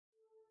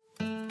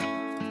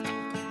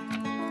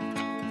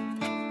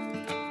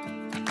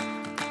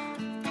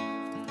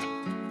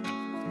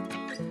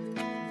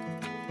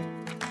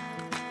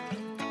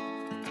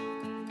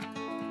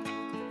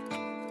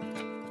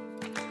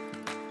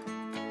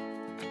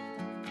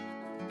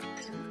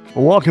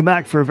Well, welcome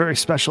back for a very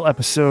special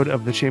episode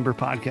of the Chamber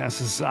Podcast.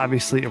 This is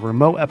obviously a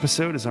remote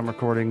episode as I'm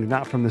recording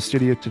not from the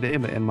studio today,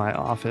 but in my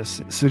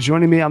office. So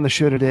joining me on the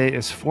show today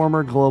is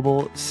former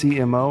Global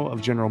CMO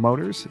of General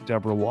Motors,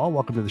 Deborah Wahl.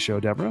 Welcome to the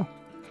show, Deborah.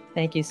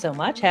 Thank you so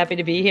much. Happy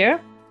to be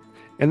here.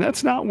 And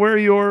that's not where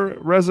your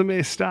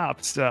resume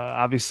stops.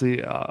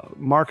 Obviously,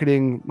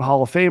 Marketing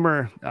Hall of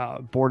Famer,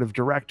 Board of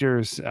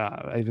Directors.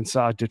 I even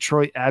saw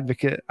Detroit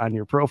Advocate on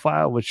your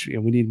profile, which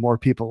we need more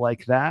people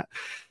like that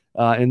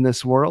in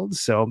this world.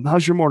 So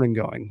how's your morning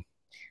going?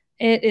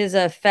 It is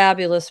a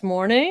fabulous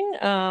morning.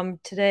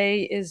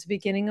 Today is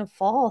beginning of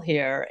fall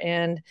here,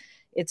 and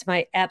it's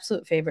my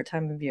absolute favorite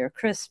time of year.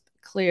 Crisp,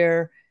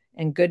 clear,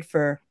 and good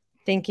for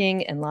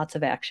thinking and lots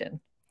of action.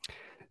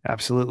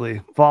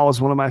 Absolutely. Fall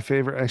is one of my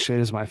favorite, actually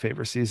it is my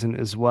favorite season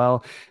as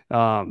well.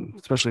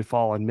 Especially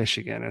fall in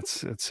Michigan.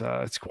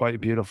 It's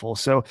quite beautiful.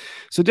 So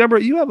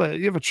Deborah, you have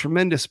a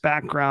tremendous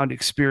background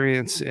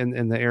experience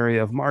in the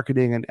area of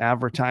marketing and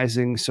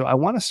advertising. So I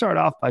want to start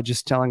off by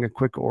just telling a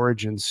quick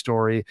origin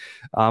story.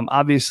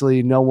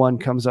 Obviously no one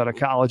comes out of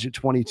college at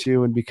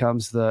 22 and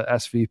becomes the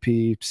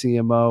SVP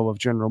CMO of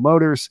General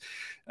Motors.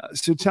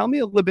 So tell me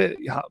a little bit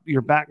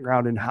your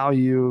background and how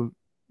you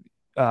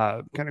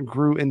kind of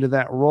grew into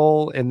that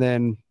role and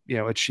then,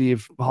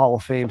 achieve Hall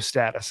of Fame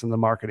status in the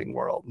marketing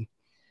world.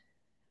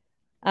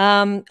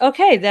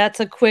 Okay. That's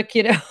a quick,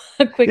 a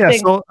quick thing.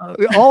 So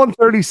all in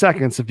 30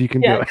 seconds, if you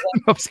can do it.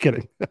 I'm just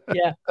kidding.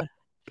 Yeah.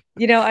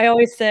 I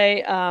always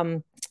say,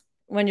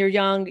 when you're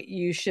young,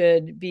 you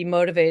should be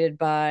motivated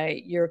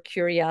by your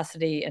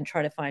curiosity and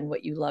try to find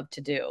what you love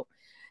to do.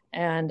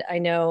 And I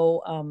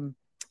know,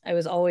 I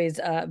was always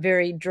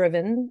very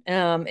driven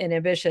and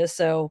ambitious,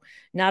 so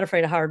not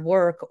afraid of hard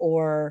work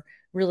or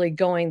really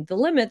going the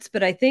limits.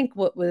 But I think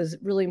what was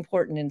really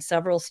important in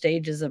several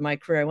stages of my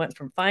career, I went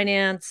from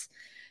finance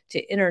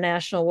to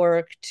international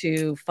work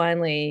to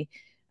finally,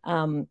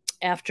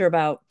 after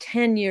about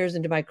 10 years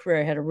into my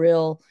career, I had a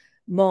real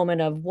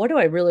moment of what do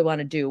I really want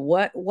to do?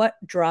 What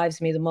drives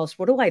me the most?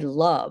 What do I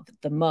love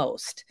the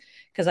most?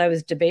 Because I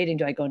was debating,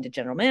 do I go into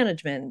general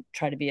management,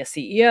 try to be a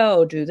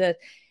CEO, do that?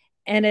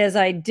 And as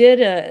I did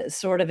a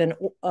sort of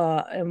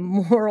a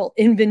moral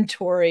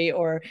inventory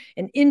or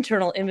an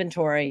internal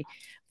inventory,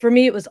 for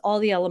me, it was all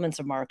the elements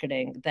of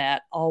marketing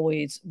that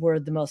always were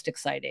the most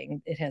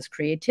exciting. It has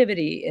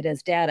creativity, it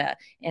has data,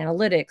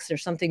 analytics,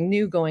 there's something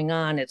new going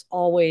on. It's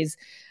always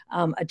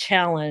a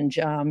challenge.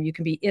 You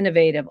can be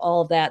innovative,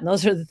 all of that. And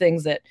those are the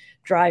things that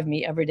drive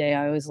me every day.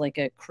 I always like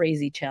a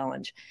crazy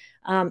challenge.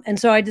 And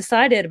so I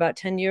decided about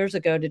 10 years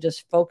ago to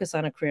just focus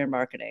on a career in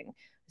marketing.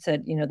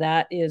 Said,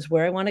 that is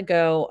where I want to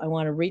go. I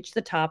want to reach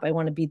the top. I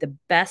want to be the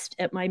best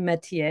at my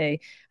métier.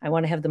 I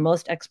want to have the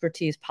most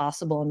expertise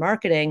possible in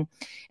marketing.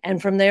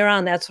 And from there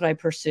on, that's what I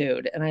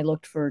pursued. And I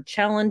looked for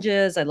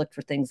challenges. I looked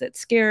for things that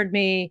scared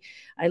me.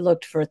 I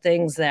looked for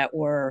things that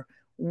were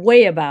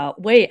way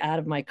out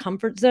of my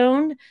comfort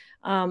zone.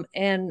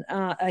 And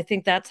I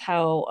think that's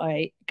how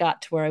I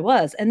got to where I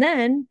was. And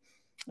then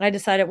I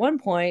decided at one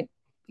point,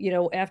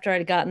 after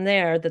I'd gotten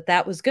there,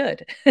 that was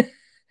good.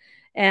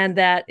 And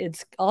that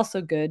it's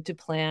also good to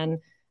plan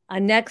a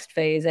next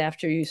phase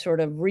after you sort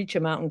of reach a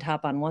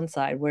mountaintop on one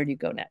side. Where do you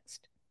go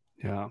next?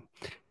 Yeah.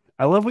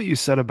 I love what you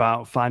said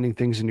about finding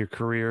things in your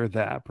career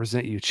that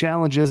present you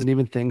challenges and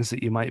even things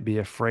that you might be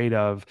afraid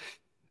of.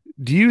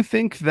 Do you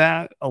think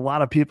that a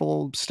lot of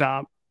people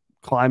stop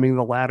climbing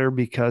the ladder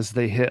because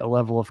they hit a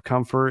level of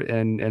comfort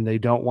and they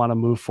don't want to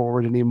move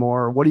forward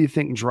anymore? What do you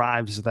think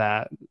drives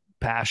that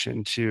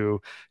passion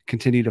to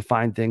continue to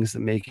find things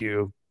that make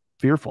you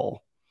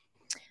fearful?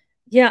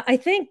 Yeah, I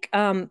think,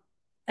 and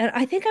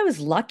I think I was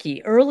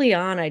lucky. Early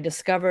on, I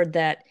discovered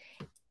that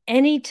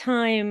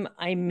anytime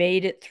I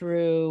made it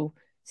through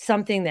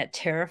something that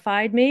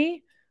terrified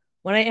me,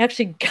 when I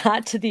actually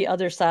got to the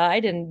other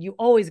side, and you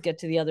always get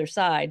to the other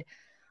side,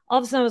 all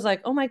of a sudden I was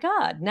like, oh my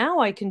God, now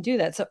I can do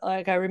that. So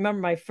like, I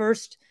remember my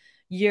first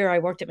year I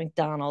worked at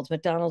McDonald's.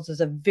 McDonald's was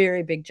a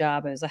very big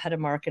job. I was a head of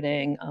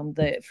marketing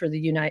for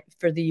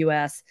the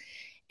US.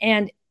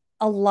 And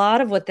a lot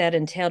of what that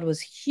entailed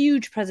was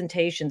huge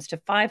presentations to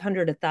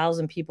 500,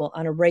 1,000 people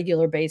on a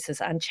regular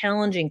basis on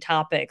challenging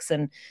topics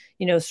and,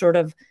 sort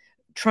of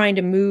trying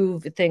to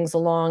move things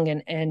along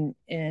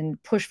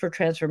and push for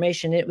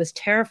transformation. It was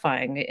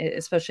terrifying,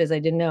 especially as I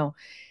didn't know.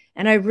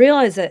 And I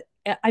realized that,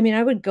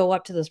 I would go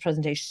up to this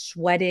presentation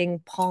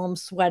sweating, palm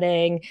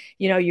sweating,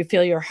 you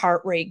feel your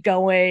heart rate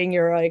going.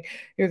 You're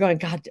going,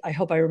 God, I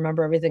hope I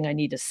remember everything I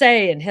need to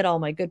say and hit all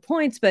my good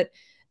points. But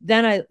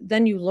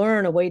then you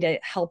learn a way to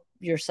help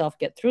yourself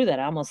get through that,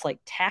 almost like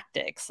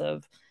tactics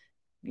of,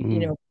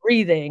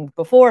 breathing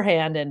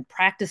beforehand and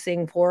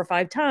practicing 4 or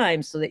 5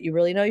 times so that you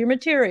really know your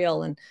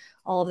material and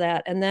all of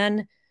that. And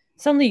then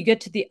suddenly you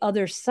get to the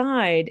other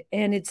side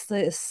and it's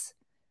this,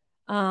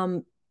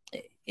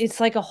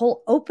 it's like a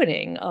whole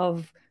opening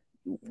of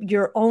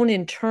your own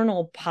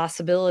internal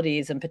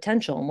possibilities and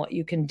potential and what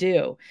you can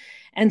do.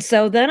 And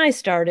so then I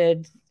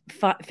started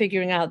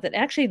figuring out that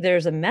actually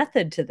there's a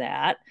method to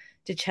that,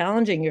 to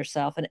challenging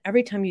yourself. And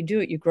every time you do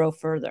it, you grow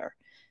further.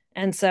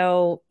 And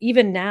so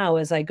even now,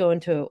 as I go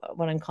into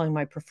what I'm calling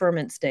my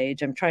preferment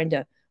stage, I'm trying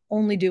to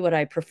only do what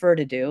I prefer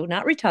to do,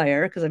 not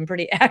retire because I'm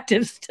pretty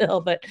active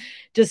still, but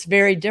just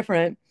very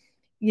different.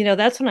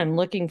 That's what I'm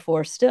looking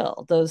for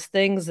still, those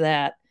things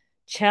that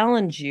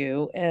challenge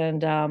you.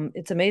 And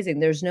it's amazing.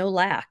 There's no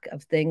lack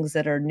of things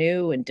that are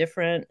new and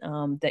different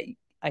that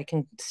I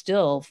can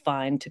still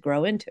find to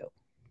grow into.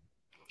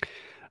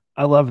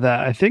 I love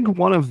that. I think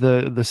one of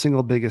the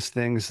single biggest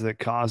things that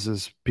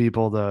causes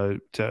people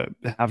to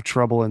have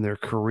trouble in their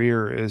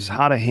career is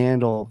how to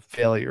handle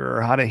failure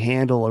or how to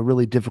handle a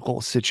really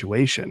difficult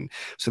situation.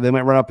 So they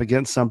might run up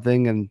against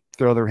something and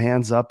throw their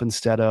hands up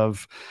instead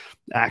of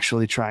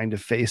actually trying to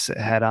face it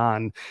head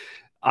on.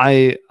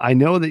 I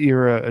know that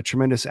you're a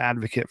tremendous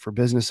advocate for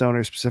business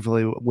owners,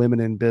 specifically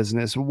women in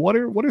business. What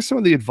are some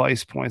of the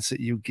advice points that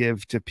you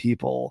give to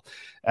people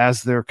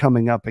as they're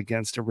coming up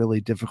against a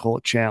really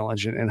difficult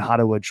challenge and how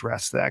to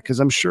address that? Because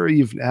I'm sure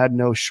you've had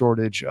no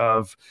shortage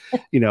of,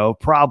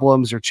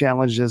 problems or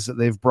challenges that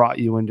they've brought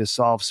you in to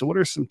solve. So what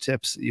are some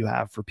tips that you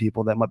have for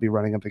people that might be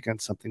running up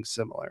against something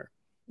similar?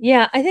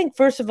 Yeah, I think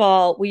first of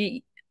all,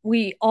 we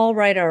all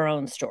write our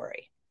own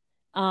story.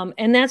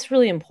 And that's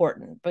really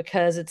important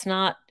because it's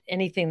not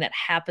anything that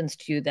happens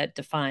to you that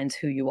defines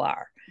who you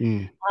are.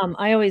 Mm.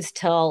 I always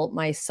tell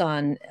my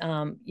son,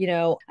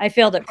 I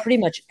failed at pretty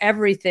much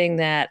everything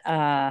that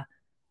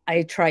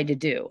I tried to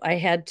do. I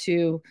had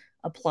to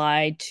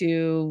apply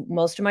to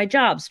most of my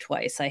jobs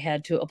twice. I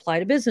had to apply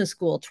to business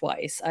school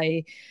twice.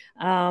 I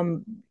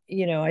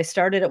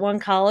started at one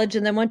college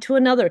and then went to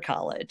another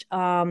college.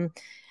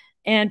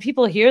 And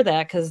people hear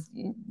that because,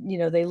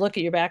 they look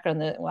at your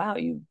background that, wow,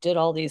 you did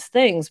all these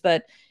things,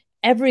 but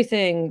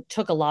everything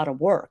took a lot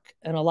of work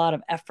and a lot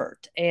of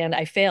effort. And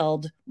I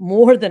failed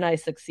more than I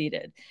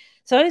succeeded.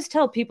 So I always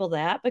tell people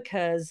that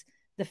because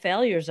the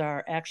failures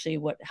are actually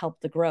what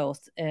help the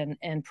growth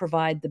and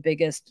provide the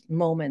biggest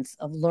moments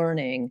of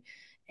learning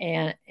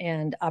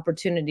and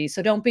opportunity.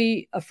 So don't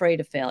be afraid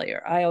of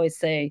failure. I always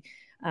say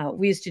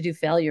we used to do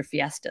failure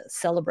fiestas,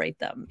 celebrate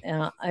them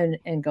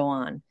and go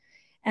on.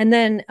 And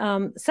then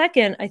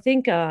second, I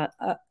think a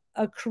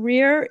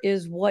career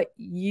is what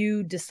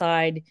you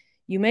decide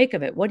you make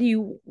of it. What do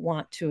you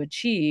want to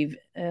achieve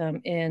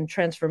in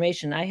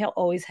transformation? I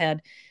always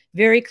had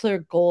very clear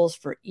goals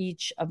for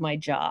each of my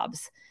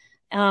jobs.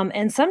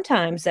 And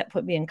sometimes that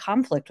put me in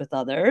conflict with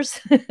others.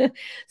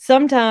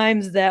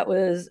 Sometimes that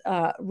was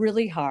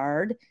really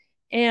hard.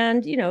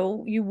 And,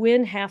 you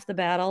win half the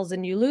battles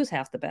and you lose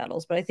half the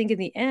battles. But I think in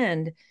the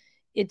end,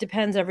 it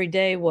depends every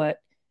day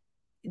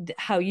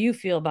how you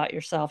feel about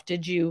yourself.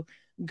 Did you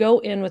go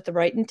in with the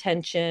right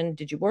intention?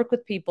 Did you work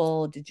with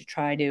people? Did you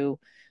try to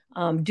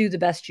do the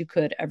best you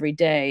could every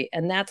day?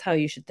 And that's how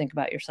you should think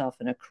about yourself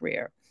in a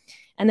career.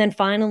 And then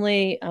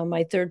finally,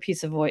 my third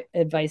piece of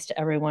advice to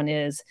everyone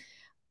is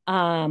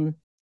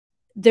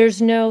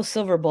there's no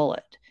silver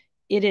bullet.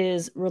 It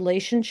is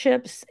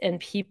relationships and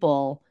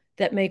people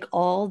that make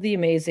all the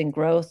amazing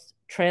growth,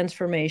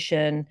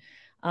 transformation,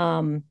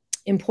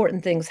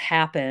 important things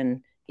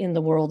happen in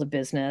the world of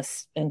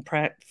business and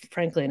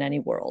frankly in any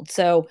world.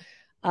 So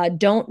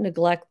don't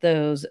neglect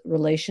those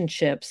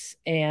relationships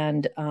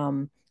and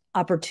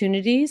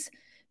opportunities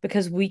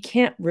because we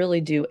can't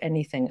really do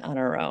anything on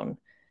our own.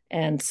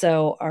 And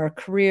so our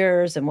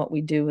careers and what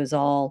we do is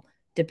all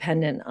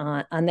dependent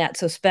on that.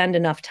 So spend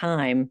enough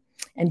time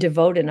and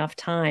devote enough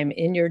time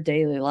in your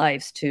daily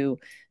lives to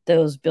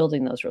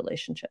building those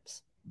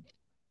relationships.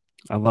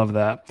 I love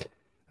that.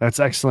 That's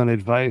excellent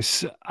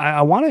advice.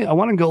 I want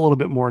to go a little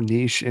bit more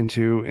niche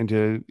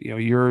into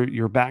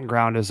your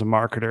background as a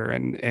marketer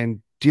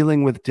and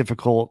dealing with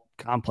difficult,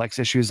 complex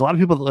issues. A lot of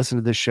people that listen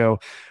to this show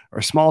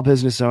are small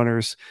business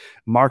owners.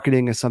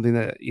 Marketing is something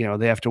that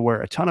they have to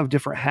wear a ton of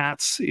different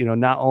hats.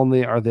 Not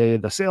only are they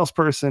the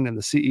salesperson and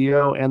the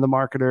CEO and the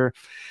marketer,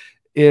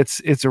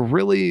 it's a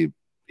really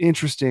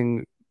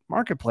interesting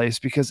marketplace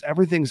because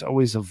everything's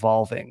always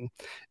evolving,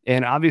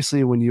 and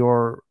obviously when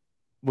you're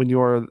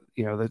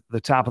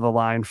the top of the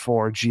line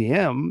for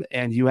GM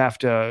and you have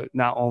to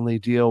not only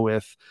deal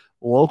with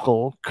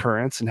local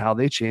currents and how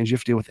they change, you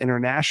have to deal with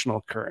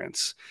international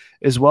currents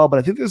as well. But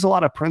I think there's a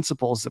lot of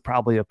principles that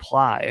probably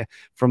apply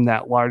from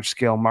that large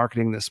scale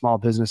marketing that small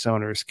business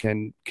owners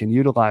can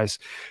utilize.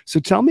 So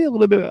tell me a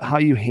little bit about how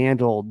you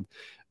handled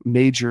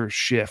major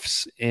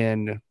shifts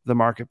in the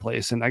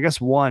marketplace. And I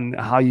guess one,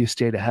 how you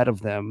stayed ahead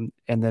of them,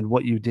 and then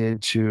what you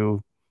did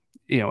to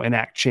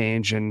enact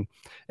change and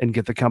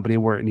get the company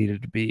where it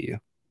needed to be.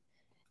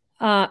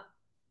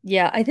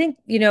 Yeah, I think,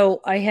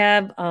 I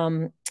have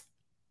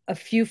a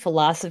few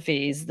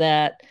philosophies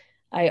that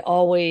I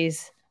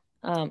always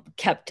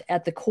kept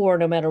at the core,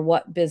 no matter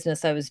what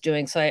business I was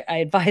doing. So I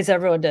advise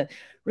everyone to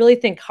really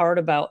think hard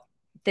about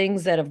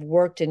things that have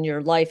worked in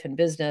your life and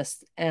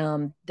business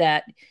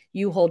that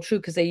you hold true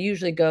because they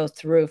usually go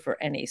through for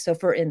any. So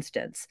for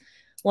instance,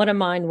 one of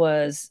mine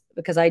was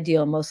because I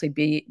deal mostly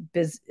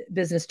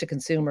business to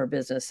consumer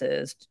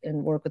businesses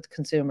and work with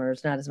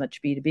consumers, not as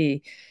much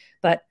B2B,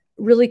 but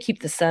really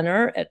keep the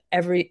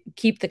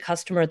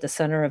customer at the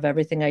center of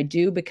everything I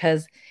do,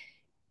 because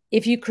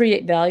if you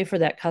create value for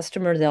that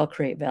customer, they'll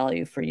create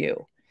value for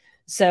you.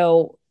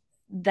 So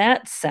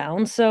that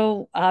sounds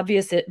so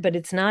obvious, but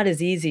it's not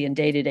as easy in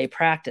day-to-day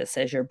practice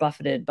as you're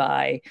buffeted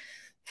by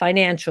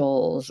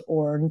financials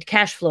or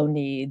cash flow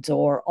needs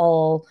or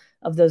all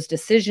of those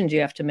decisions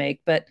you have to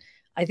make. But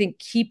I think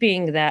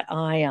keeping that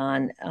eye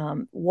on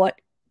what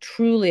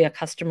truly a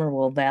customer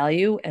will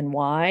value and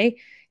why,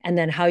 and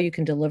then how you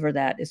can deliver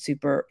that is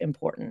super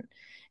important.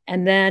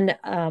 And then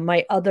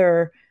my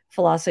other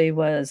philosophy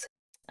was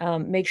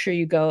make sure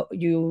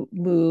you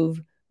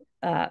move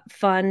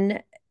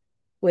fun,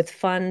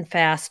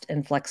 fast,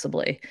 and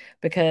flexibly,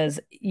 because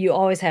you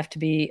always have to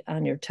be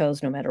on your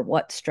toes no matter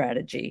what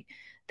strategy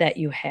that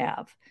you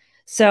have.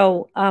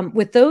 So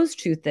with those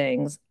two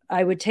things,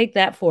 I would take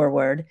that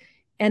forward.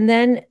 And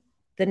then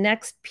the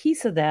next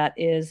piece of that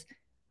is,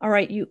 all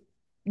right,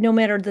 no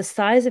matter the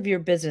size of your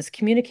business,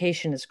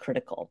 communication is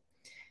critical.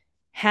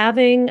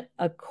 Having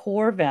a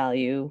core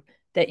value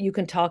that you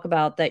can talk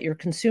about that your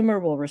consumer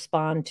will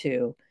respond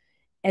to,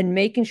 and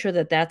making sure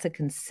that that's a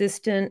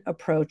consistent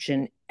approach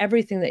in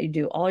everything that you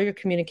do, all your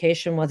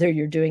communication, whether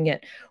you're doing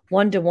it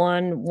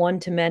one-to-one,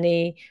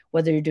 one-to-many,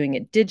 whether you're doing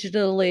it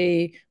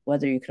digitally,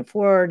 whether you can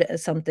afford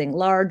something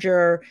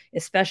larger,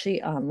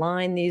 especially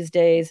online these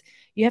days,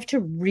 you have to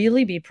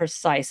really be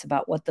precise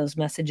about what those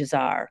messages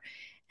are.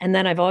 And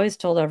then I've always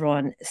told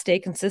everyone, stay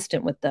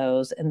consistent with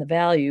those and the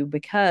value,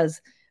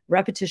 because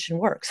repetition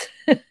works.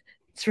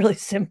 It's really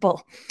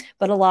simple.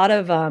 But a lot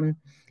of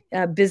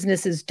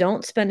businesses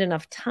don't spend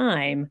enough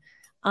time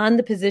on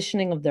the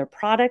positioning of their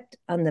product,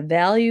 on the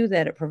value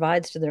that it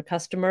provides to their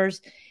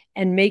customers,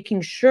 and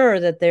making sure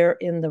that they're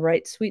in the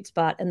right sweet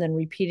spot, and then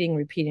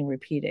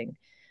repeating.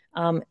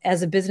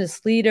 As a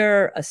business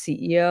leader, a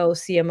CEO,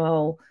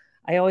 CMO,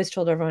 I always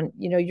told everyone,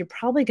 you're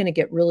probably going to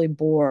get really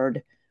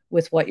bored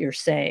with what you're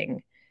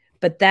saying,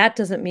 but that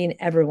doesn't mean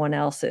everyone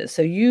else is.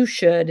 So you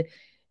should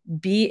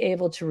be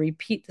able to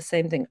repeat the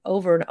same thing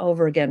over and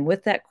over again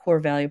with that core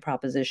value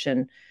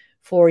proposition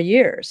for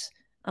years.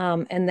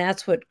 And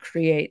that's what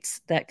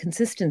creates that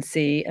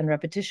consistency, and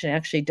repetition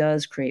actually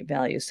does create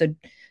value. So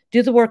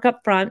do the work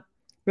up front,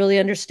 really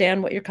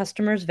understand what your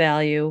customers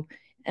value,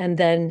 and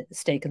then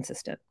stay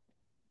consistent.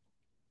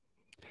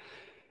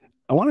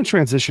 I want to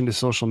transition to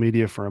social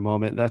media for a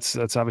moment. That's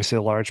obviously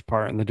a large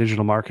part in the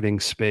digital marketing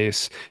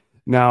space.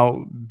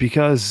 Now,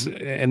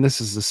 and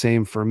this is the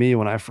same for me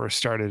when I first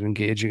started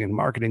engaging in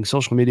marketing,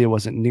 social media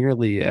wasn't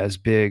nearly as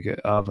big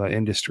of an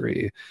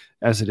industry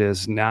as it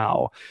is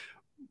now.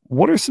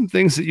 What are some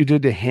things that you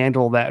did to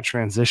handle that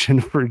transition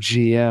for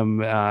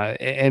GM,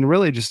 and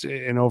really just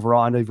in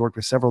overall? I know you've worked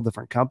with several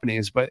different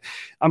companies, but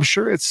I'm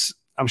sure it's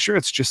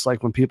just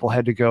like when people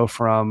had to go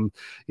from,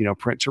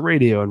 print to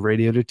radio, and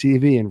radio to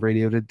TV, and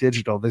radio to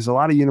digital. There's a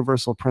lot of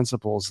universal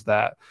principles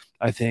that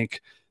I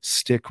think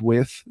stick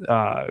with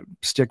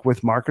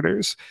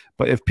marketers.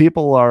 But if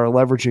people are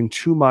leveraging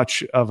too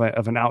much of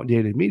an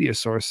outdated media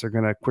source, they're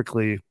going to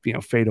quickly,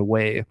 fade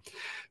away.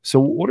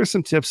 So what are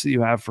some tips that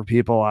you have for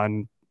people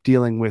on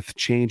dealing with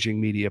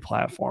changing media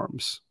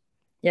platforms?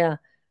 Yeah.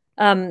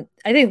 I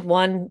think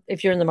one,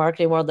 if you're in the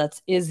marketing world,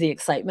 is the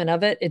excitement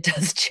of it. It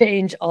does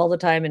change all the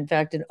time. In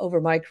fact, over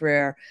my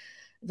career,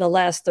 the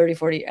last 30,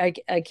 40,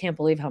 I can't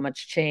believe how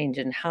much change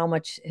and how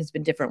much has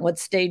been different. What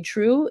stayed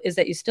true is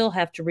that you still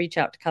have to reach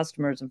out to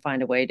customers and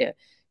find a way to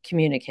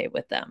communicate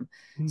with them.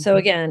 Mm-hmm. So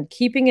again,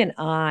 keeping an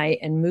eye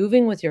and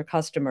moving with your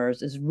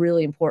customers is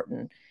really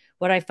important.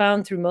 What I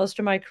found through most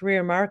of my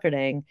career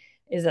marketing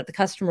is that the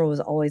customer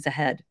was always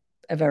ahead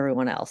of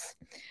everyone else.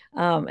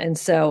 And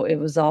so it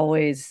was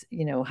always,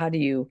 how do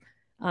you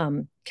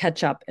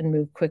catch up and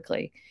move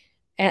quickly?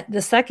 And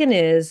the second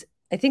is,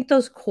 I think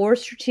those core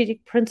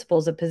strategic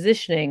principles of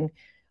positioning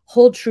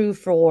hold true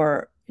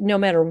for no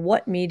matter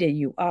what media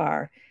you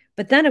are.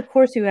 But then, of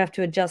course, you have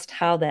to adjust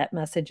how that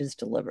message is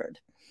delivered.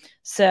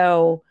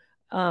 So,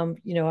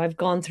 I've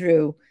gone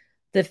through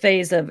the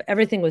phase of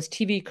everything was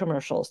TV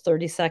commercials,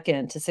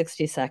 30-second to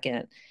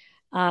 60-second.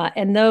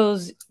 And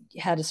those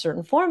had a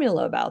certain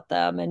formula about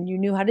them, and you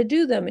knew how to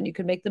do them, and you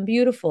could make them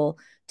beautiful.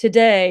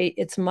 Today,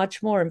 it's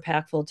much more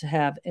impactful to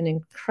have an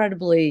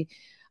incredibly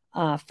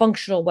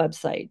functional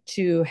website,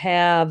 to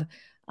have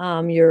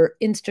your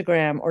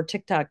Instagram or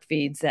TikTok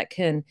feeds that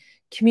can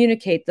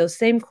communicate those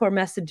same core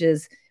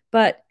messages,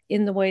 but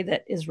in the way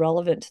that is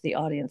relevant to the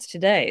audience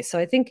today. So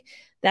I think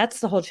that's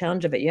the whole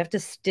challenge of it. You have to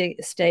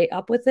stay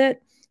up with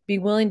it, be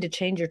willing to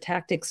change your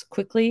tactics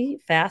quickly,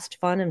 fast,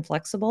 fun, and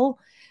flexible,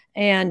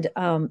 and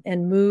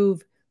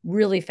move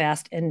really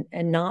fast, and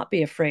not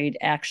be afraid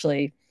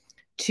actually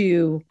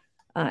to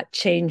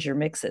change your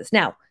mixes.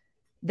 Now,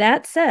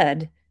 that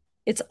said,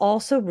 it's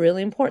also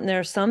really important. There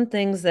are some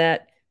things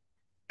that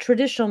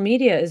traditional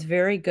media is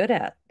very good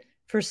at.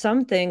 For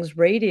some things,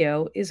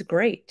 radio is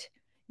great.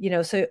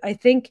 So I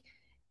think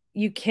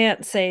you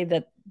can't say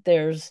that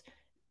there's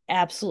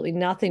absolutely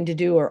nothing to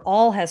do, or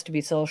all has to be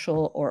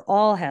social, or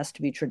all has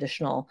to be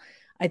traditional.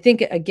 I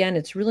think, again,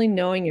 it's really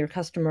knowing your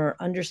customer,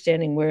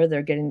 understanding where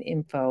they're getting the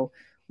info,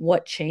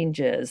 what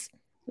changes,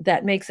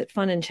 that makes it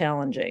fun and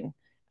challenging.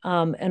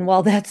 And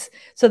while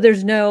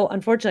there's no,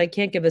 unfortunately, I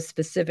can't give a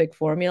specific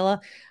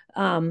formula,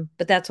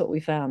 but that's what we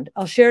found.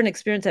 I'll share an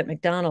experience at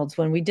McDonald's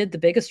when we did the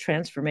biggest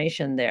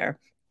transformation there.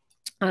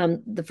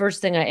 The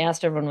first thing I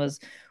asked everyone was,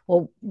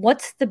 well,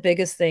 what's the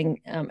biggest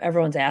thing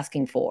everyone's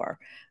asking for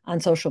on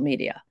social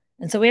media?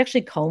 And so we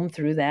actually combed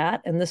through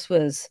that. And this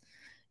was,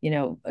 8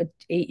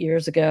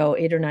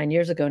 or 9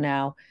 years ago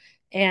now.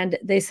 And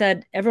they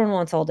said, everyone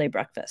wants all day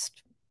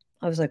breakfast.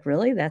 I was like,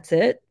 really? That's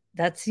it?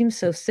 That seems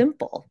so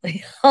simple,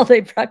 all day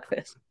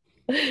breakfast.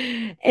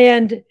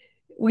 And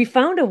we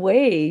found a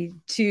way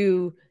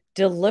to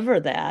deliver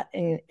that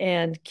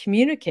and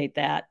communicate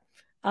that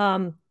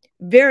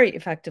very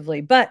effectively.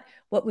 But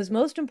what was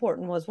most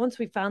important was once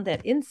we found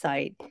that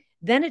insight,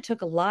 then it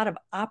took a lot of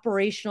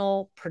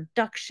operational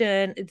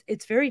production.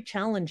 It's very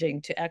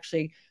challenging to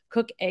actually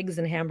cook eggs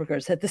and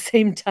hamburgers at the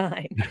same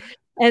time.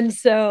 And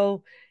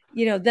so,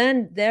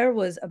 then there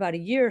was about a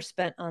year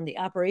spent on the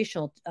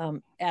operational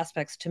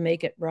aspects to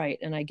make it right.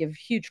 And I give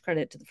huge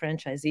credit to the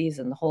franchisees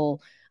and the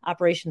whole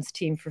operations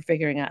team for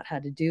figuring out how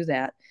to do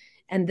that.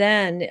 And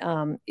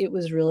then it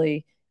was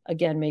really,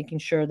 again, making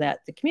sure that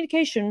the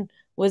communication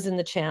was in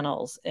the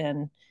channels.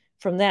 And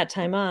from that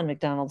time on,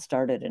 McDonald's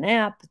started an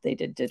app. They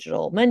did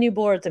digital menu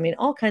boards. I mean,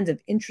 all kinds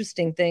of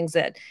interesting things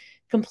that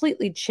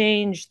completely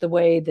changed the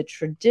way the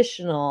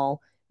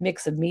traditional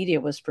mix of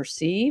media was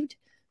perceived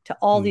to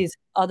all these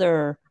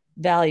other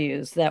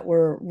values that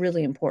were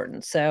really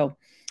important. So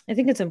I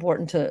think it's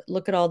important to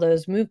look at all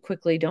those, move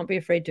quickly, don't be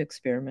afraid to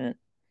experiment,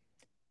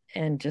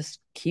 and just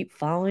keep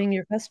following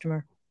your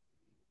customer.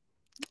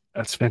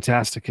 That's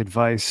fantastic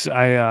advice.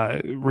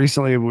 I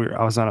recently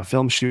I was on a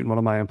film shoot, and one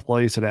of my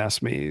employees had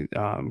asked me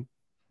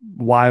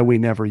why we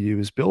never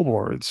use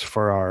billboards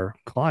for our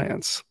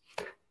clients.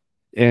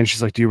 And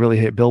she's like, do you really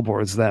hate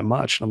billboards that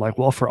much? And I'm like,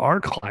 well, for our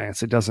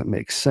clients, it doesn't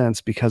make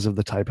sense because of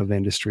the type of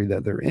industry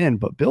that they're in.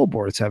 But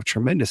billboards have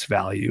tremendous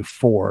value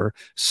for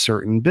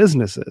certain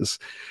businesses,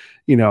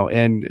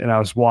 and I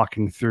was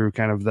walking through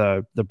kind of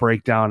the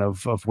breakdown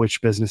of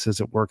which businesses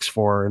it works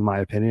for, in my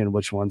opinion, and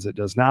which ones it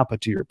does not.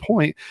 But to your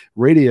point,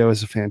 radio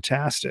is a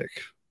fantastic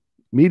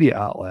media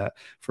outlet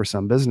for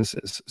some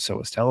businesses.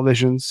 So is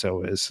television,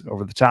 so is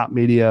over-the-top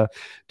media,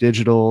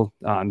 digital,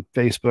 on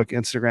Facebook,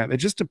 Instagram. It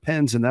just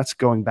depends. And that's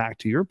going back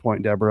to your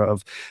point, Deborah,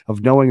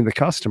 of knowing the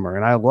customer.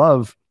 And I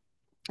love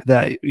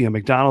that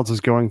McDonald's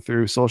is going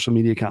through social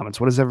media comments.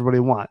 What does everybody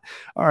want?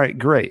 All right,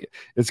 great.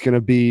 It's going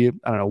to be,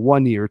 I don't know,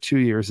 1 year, 2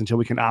 years until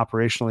we can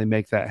operationally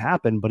make that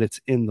happen, but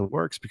it's in the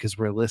works because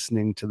we're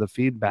listening to the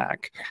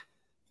feedback.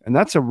 And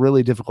that's a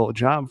really difficult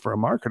job for a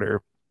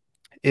marketer,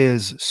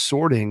 is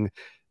sorting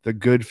the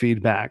good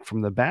feedback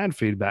from the bad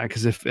feedback.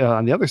 Because if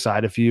on the other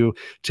side, if you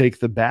take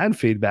the bad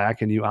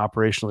feedback and you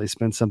operationally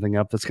spin something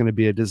up that's going to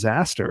be a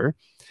disaster,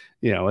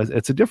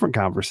 it's a different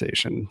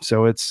conversation.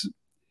 So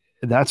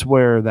that's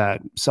where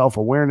that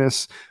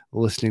self-awareness,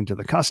 listening to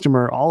the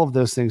customer, all of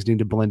those things need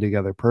to blend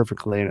together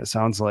perfectly. And it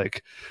sounds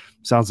like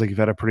you've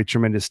had a pretty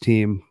tremendous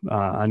team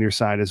on your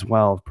side as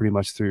well, pretty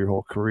much through your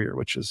whole career,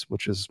 which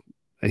is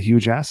a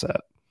huge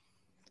asset.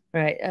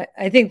 Right.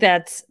 I think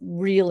that's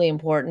really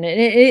important. And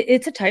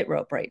it's a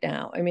tightrope right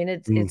now. I mean,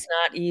 it's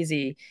not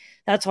easy.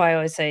 That's why I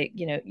always say,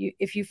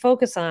 if you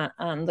focus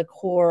on the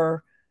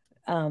core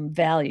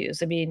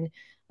values, I mean,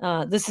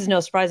 this is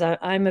no surprise.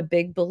 I'm a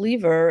big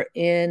believer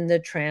in the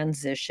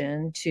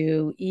transition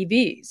to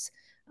EVs.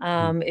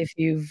 If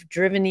you've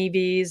driven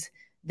EVs,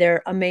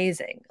 they're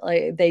amazing.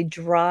 Like, they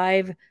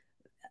drive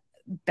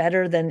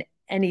better than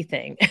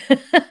anything.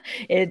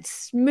 It's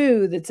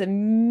smooth, it's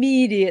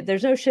immediate,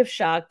 there's no shift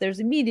shock, there's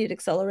immediate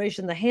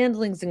acceleration, the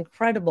handling's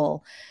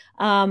incredible.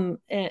 And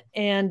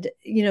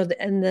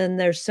then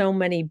there's so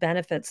many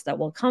benefits that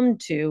will come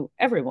to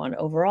everyone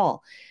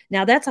overall.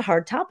 Now, that's a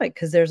hard topic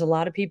because there's a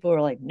lot of people who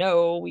are like,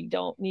 no, we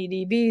don't need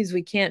EVs,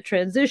 we can't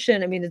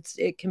transition. I mean,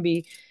 it can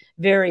be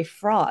very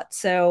fraught.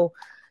 So,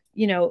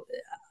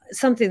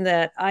 something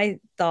that I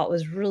thought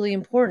was really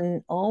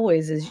important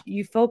always is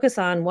you focus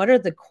on what are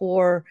the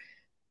core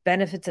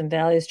benefits and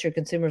values to your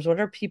consumers. What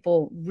are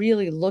people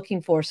really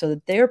looking for so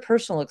that their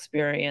personal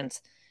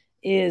experience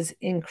is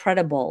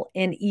incredible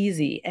and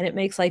easy, and it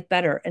makes life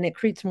better, and it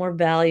creates more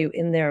value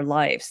in their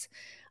lives.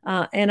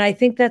 And I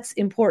think that's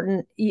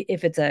important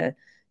if it's a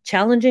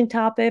challenging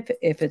topic,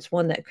 if it's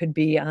one that could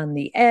be on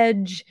the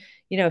edge,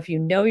 if you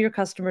know your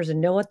customers and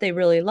know what they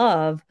really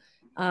love,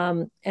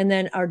 and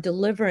then are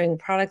delivering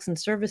products and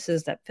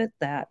services that fit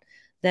that,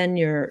 then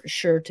you're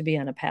sure to be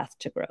on a path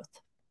to growth.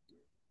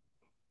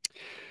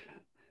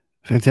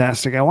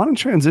 Fantastic. I want to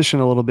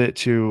transition a little bit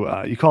to,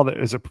 you called it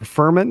as a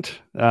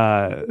preferment.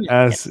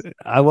 Yes.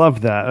 I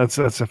love that.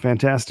 That's a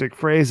fantastic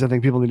phrase. I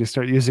think people need to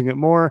start using it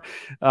more.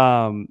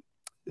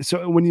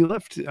 So when you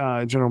left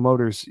General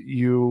Motors,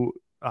 you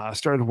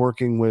started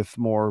working with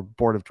more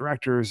board of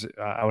directors,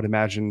 I would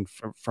imagine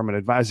from an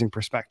advising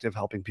perspective,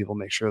 helping people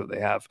make sure that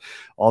they have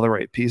all the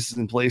right pieces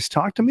in place.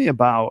 Talk to me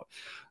about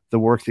the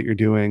work that you're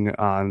doing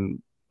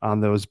on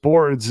those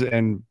boards,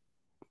 and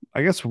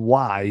I guess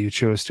why you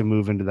chose to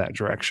move into that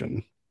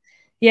direction.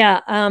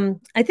 Yeah,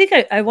 I think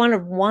I want to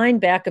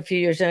wind back a few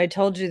years, and I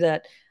told you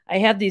that I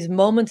have these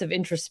moments of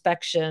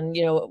introspection,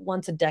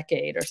 once a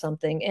decade or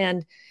something.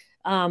 And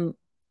um,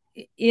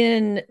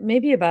 in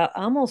maybe about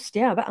almost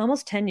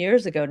 10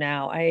 years ago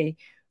now, I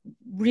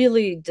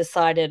really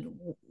decided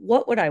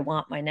what would I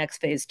want my next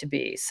phase to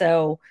be.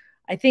 So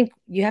I think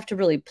you have to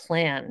really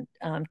plan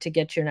to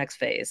get to your next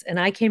phase. And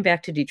I came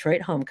back to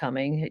Detroit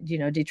Homecoming,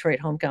 Detroit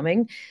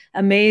Homecoming,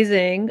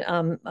 amazing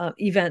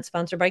event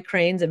sponsored by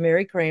Cranes and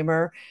Mary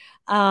Kramer.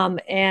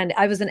 And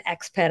I was an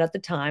expat at the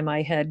time.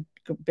 I had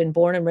been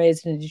born and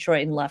raised in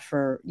Detroit and left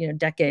for,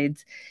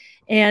 decades.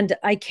 And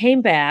I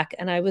came back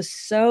and I was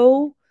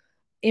so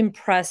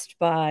impressed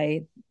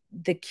by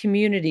the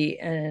community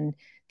and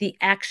the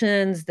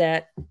actions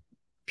that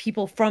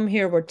people from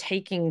here were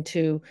taking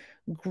to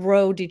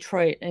grow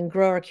Detroit and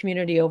grow our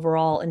community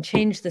overall and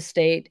change the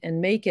state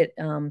and make it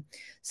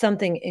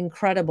something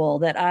incredible,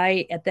 that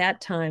I, at that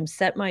time,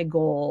 set my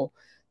goal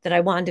that I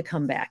wanted to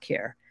come back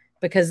here,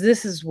 because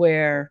this is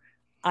where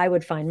I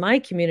would find my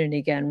community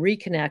again,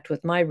 reconnect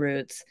with my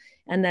roots.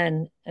 And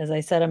then, as I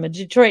said, I'm a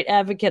Detroit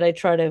advocate. I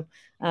try to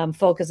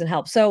focus and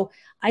help. So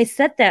I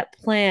set that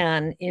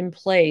plan in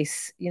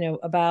place,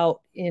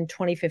 about in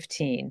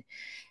 2015.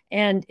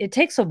 And it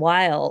takes a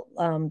while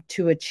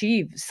to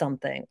achieve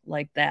something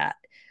like that.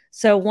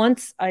 So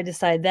once I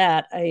decided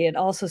that, I had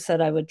also said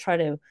I would try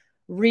to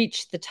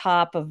reach the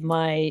top of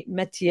my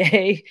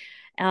métier.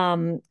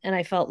 And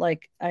I felt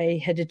like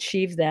I had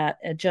achieved that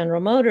at General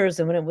Motors.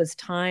 And when it was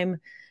time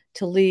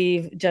to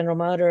leave General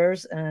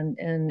Motors, and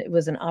it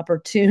was an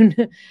opportune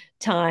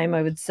time,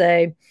 I would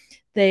say,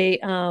 they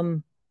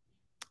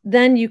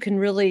then you can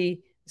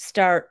really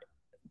start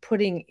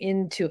putting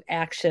into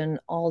action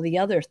all the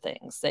other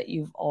things that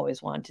you've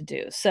always wanted to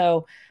do.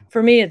 So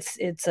for me,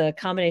 it's a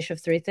combination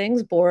of three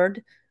things.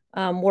 Board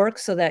work,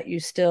 so that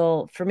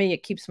for me,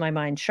 it keeps my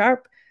mind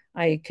sharp.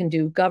 I can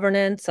do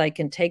governance. I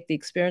can take the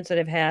experience that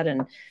I've had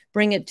and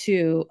bring it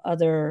to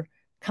other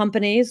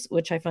companies,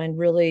 which I find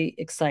really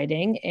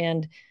exciting.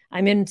 And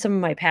I'm in some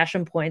of my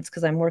passion points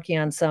because I'm working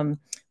on some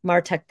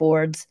MarTech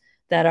boards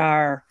that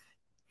are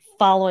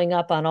following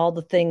up on all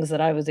the things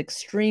that I was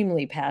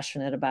extremely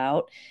passionate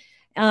about.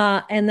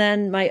 And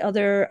then my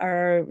other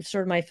are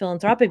sort of my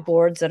philanthropic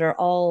boards that are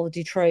all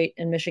Detroit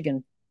and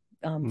Michigan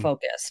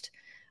focused,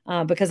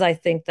 because I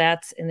think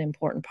that's an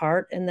important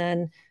part. And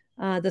then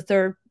the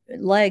third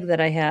leg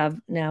that I have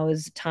now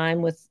is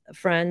time with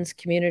friends,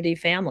 community,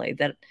 family,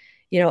 that,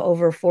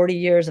 over 40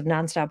 years of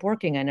nonstop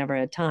working, I never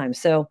had time.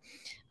 So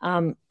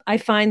I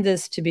find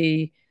this to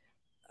be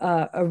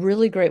a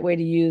really great way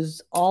to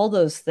use all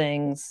those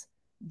things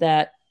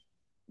that,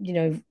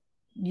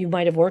 you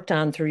might have worked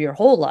on through your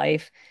whole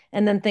life,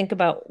 and then think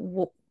about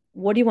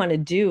what do you want to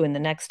do in the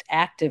next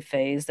active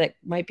phase that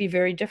might be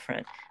very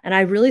different. And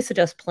I really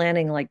suggest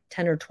planning like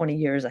 10 or 20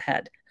 years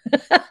ahead.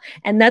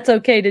 And that's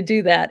okay to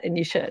do that, and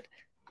you should.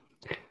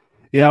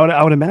 Yeah,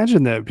 I would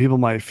imagine that people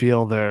might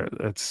feel there.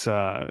 It's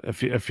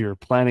if you're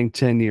planning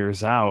 10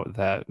 years out,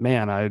 that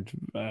man,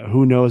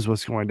 who knows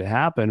what's going to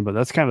happen. But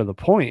that's kind of the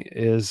point,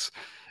 is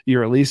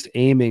you're at least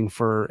aiming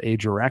for a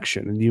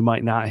direction, and you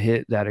might not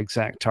hit that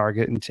exact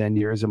target in 10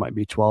 years. It might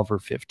be 12 or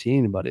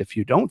 15. But if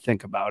you don't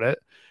think about it,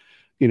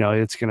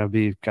 it's going to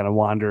be kind of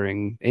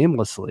wandering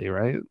aimlessly,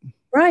 right?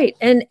 Right.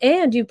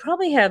 And you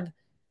probably have,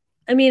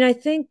 I mean, I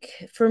think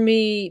for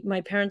me,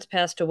 my parents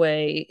passed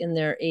away in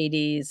their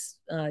 80s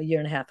a year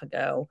and a half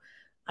ago.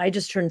 I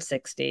just turned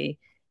 60.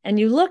 And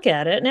you look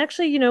at it, and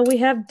actually, we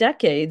have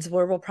decades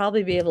where we'll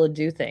probably be able to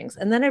do things.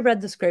 And then I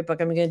read this great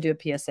book. I'm going to do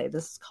a PSA.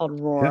 This is called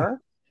Yeah.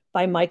 Roar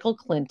by Michael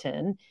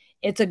Clinton.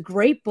 It's a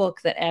great book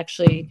that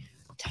actually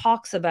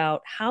talks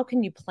about how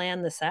can you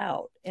plan this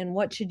out and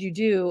what should you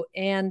do,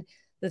 and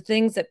the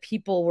things that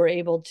people were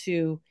able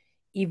to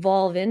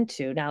evolve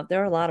into. Now,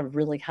 there are a lot of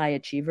really high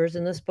achievers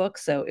in this book,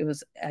 so it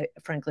was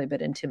frankly a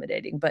bit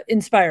intimidating, but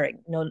inspiring,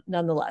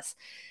 nonetheless.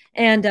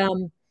 And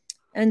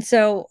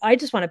so I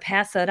just want to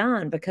pass that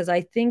on, because I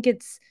think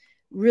it's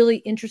really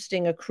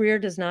interesting. A career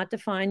does not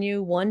define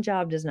you. One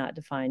job does not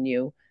define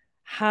you.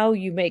 How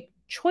you make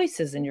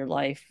choices in your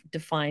life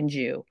defines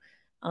you.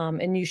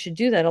 And you should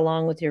do that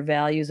along with your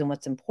values and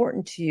what's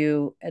important to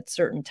you at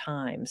certain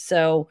times.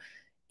 So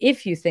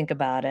if you think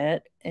about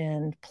it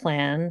and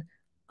plan,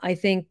 I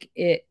think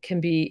it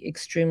can be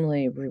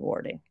extremely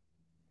rewarding.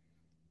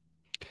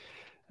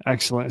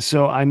 Excellent.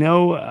 So I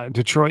know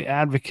Detroit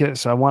advocate.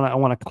 So I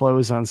want to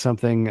close on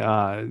something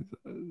on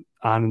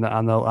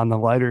the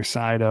lighter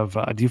side of.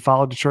 Do you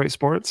follow Detroit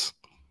sports?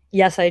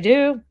 Yes, I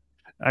do.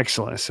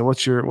 Excellent. So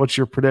what's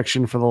your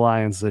prediction for the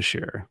Lions this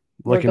year?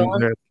 We're Looking going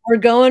there. we're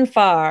going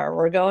far.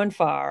 We're going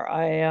far.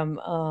 I am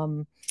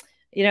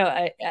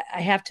I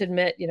have to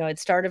admit, it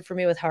started for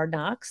me with Hard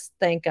Knocks.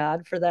 Thank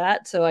God for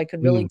that. So I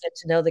could really get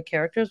to know the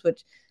characters,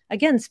 which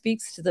again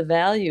speaks to the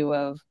value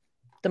of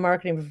the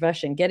marketing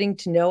profession. Getting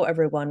to know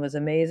everyone was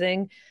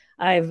amazing.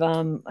 I've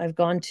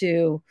gone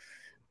to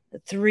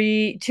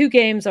two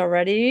games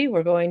already.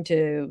 We're going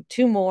to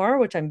two more,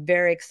 which I'm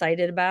very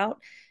excited about.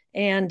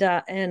 And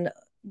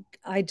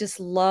I just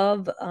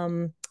love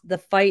the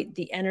fight,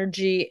 the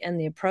energy, and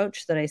the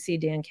approach that I see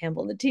Dan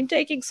Campbell and the team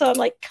taking. So I'm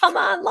like, come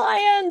on,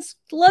 Lions,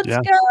 let's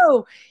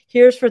go.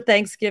 Here's for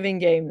Thanksgiving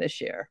game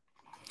this year.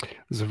 It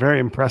was a very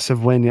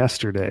impressive win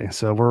yesterday.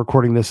 So we're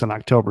recording this on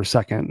October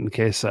 2nd in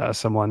case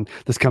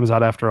this comes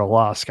out after a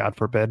loss, God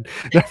forbid.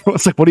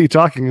 Everyone's like, what are you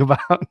talking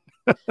about?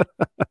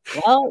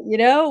 Well,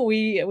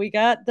 we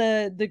got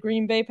the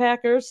Green Bay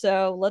Packers,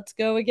 so let's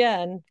go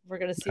again. We're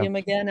going to see them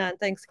again on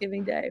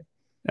Thanksgiving Day.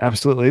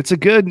 Absolutely. It's a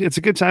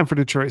good time for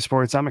Detroit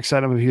sports. I'm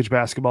excited. I'm a huge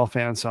basketball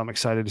fan, so I'm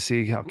excited to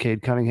see how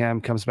Cade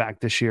Cunningham comes back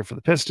this year for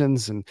the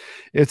Pistons. And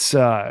it's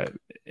a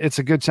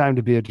good time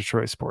to be a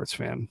Detroit sports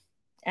fan.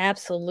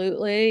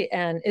 Absolutely.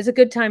 And it's a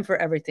good time for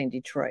everything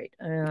Detroit.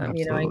 I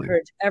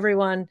encourage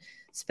everyone,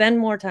 spend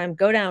more time,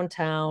 go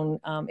downtown,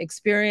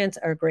 experience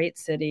our great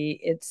city.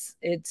 It's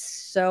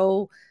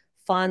so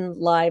fun,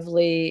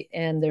 lively,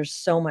 and there's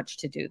so much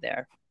to do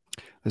there.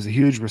 There's a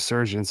huge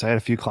resurgence. I had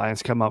a few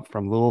clients come up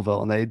from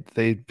Louisville, and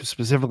they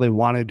specifically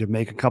wanted to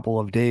make a couple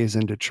of days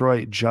in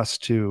Detroit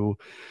just to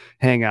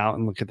hang out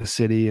and look at the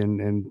city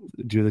and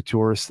do the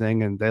tourist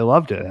thing. And they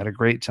loved it. Had a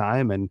great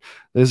time. And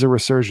there's a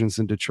resurgence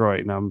in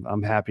Detroit, and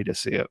I'm happy to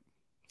see it.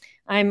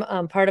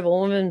 I'm part of a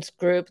women's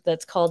group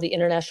that's called the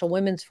International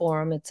Women's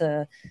Forum. It's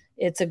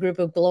a group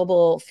of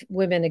global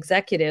women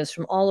executives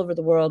from all over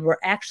the world. We're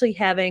actually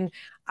having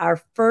our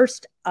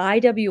first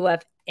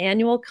IWF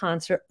annual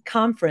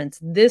conference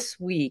this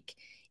week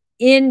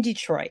in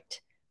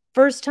Detroit.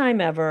 First time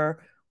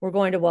ever. We're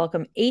going to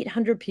welcome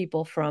 800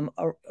 people from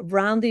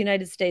around the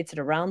United States and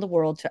around the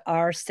world to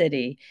our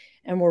city.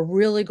 And we're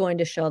really going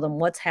to show them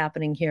what's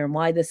happening here and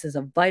why this is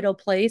a vital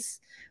place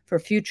for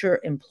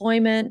future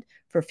employment,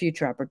 for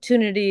future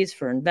opportunities,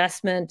 for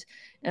investment.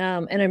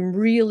 And I'm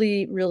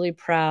really, really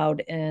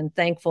proud and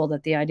thankful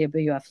that the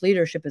IWF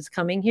leadership is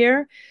coming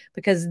here,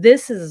 because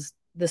this is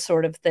the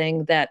sort of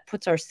thing that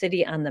puts our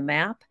city on the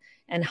map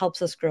and helps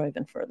us grow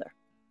even further.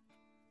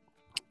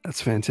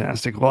 That's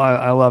fantastic. Well,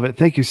 I love it.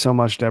 Thank you so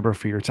much, Deborah,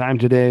 for your time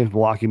today,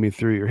 walking me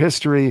through your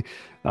history,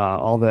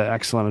 all the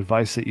excellent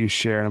advice that you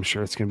share. I'm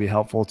sure it's going to be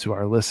helpful to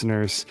our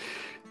listeners.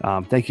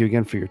 Thank you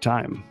again for your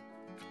time.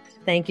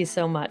 Thank you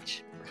so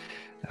much.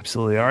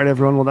 Absolutely. All right,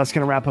 everyone. Well, that's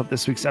going to wrap up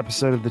this week's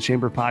episode of the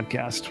Chamber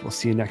Podcast. We'll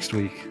see you next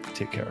week.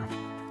 Take care.